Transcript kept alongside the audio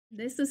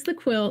This is the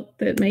quilt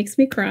that makes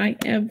me cry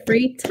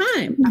every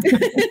time.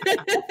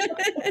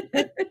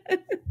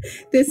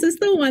 This is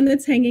the one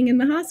that's hanging in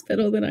the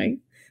hospital that I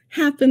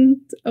happened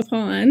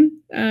upon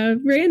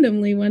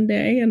randomly one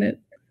day, and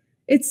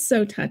it's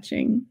so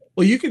touching.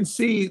 Well, you can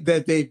see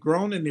that they've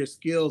grown in their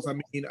skills. I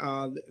mean,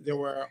 there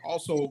were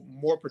also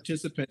more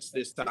participants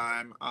this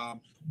time.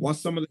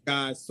 Once some of the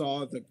guys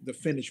saw the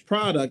finished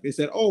product, they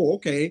said, "Oh,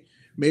 okay,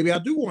 maybe I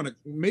do want to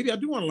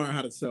learn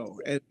how to sew."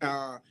 And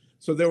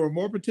so there were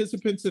more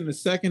participants in the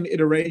second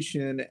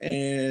iteration,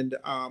 and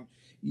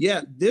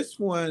yeah, this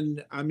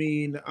one, I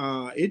mean,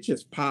 it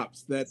just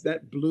pops.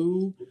 That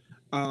blue,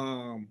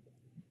 um,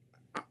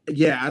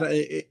 yeah,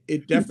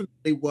 it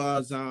definitely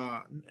was.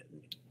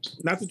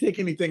 Not to take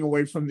anything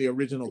away from the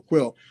original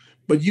quilt,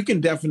 but you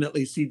can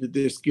definitely see that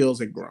their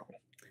skills have grown.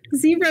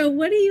 Zero,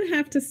 what do you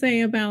have to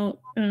say about,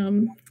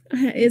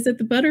 is it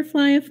the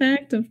butterfly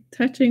effect of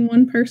touching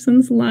one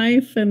person's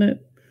life and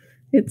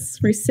it's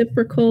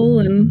reciprocal?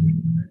 And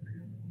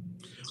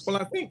well,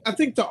 I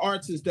think the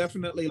arts is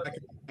definitely like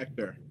a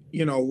factor.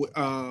 You know,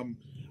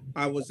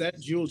 I was at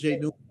Jewel J.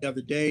 Newman the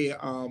other day,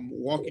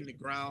 walking the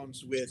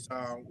grounds with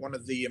one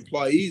of the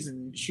employees,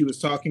 and she was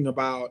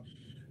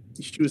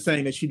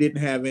saying that she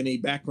didn't have any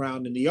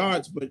background in the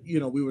arts, but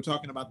we were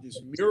talking about this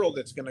mural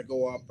that's going to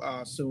go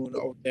up soon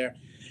over there,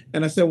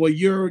 and I said, "Well,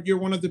 you're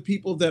one of the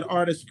people that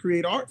artists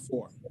create art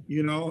for,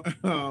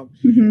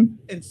 mm-hmm.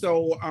 and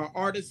so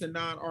artists and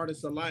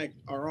non-artists alike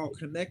are all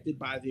connected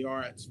by the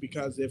arts,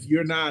 because if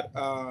you're not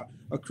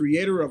a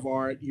creator of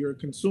art, you're a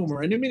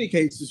consumer, and in many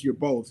cases you're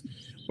both.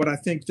 But I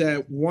think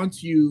that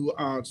once you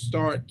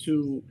start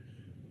to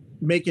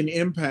make an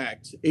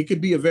impact, it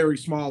could be a very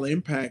small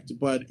impact,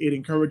 but it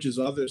encourages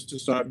others to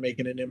start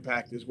making an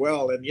impact as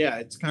well. And yeah,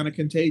 it's kind of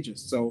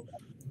contagious. So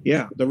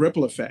yeah, the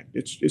ripple effect,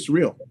 it's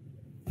real.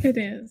 It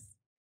is.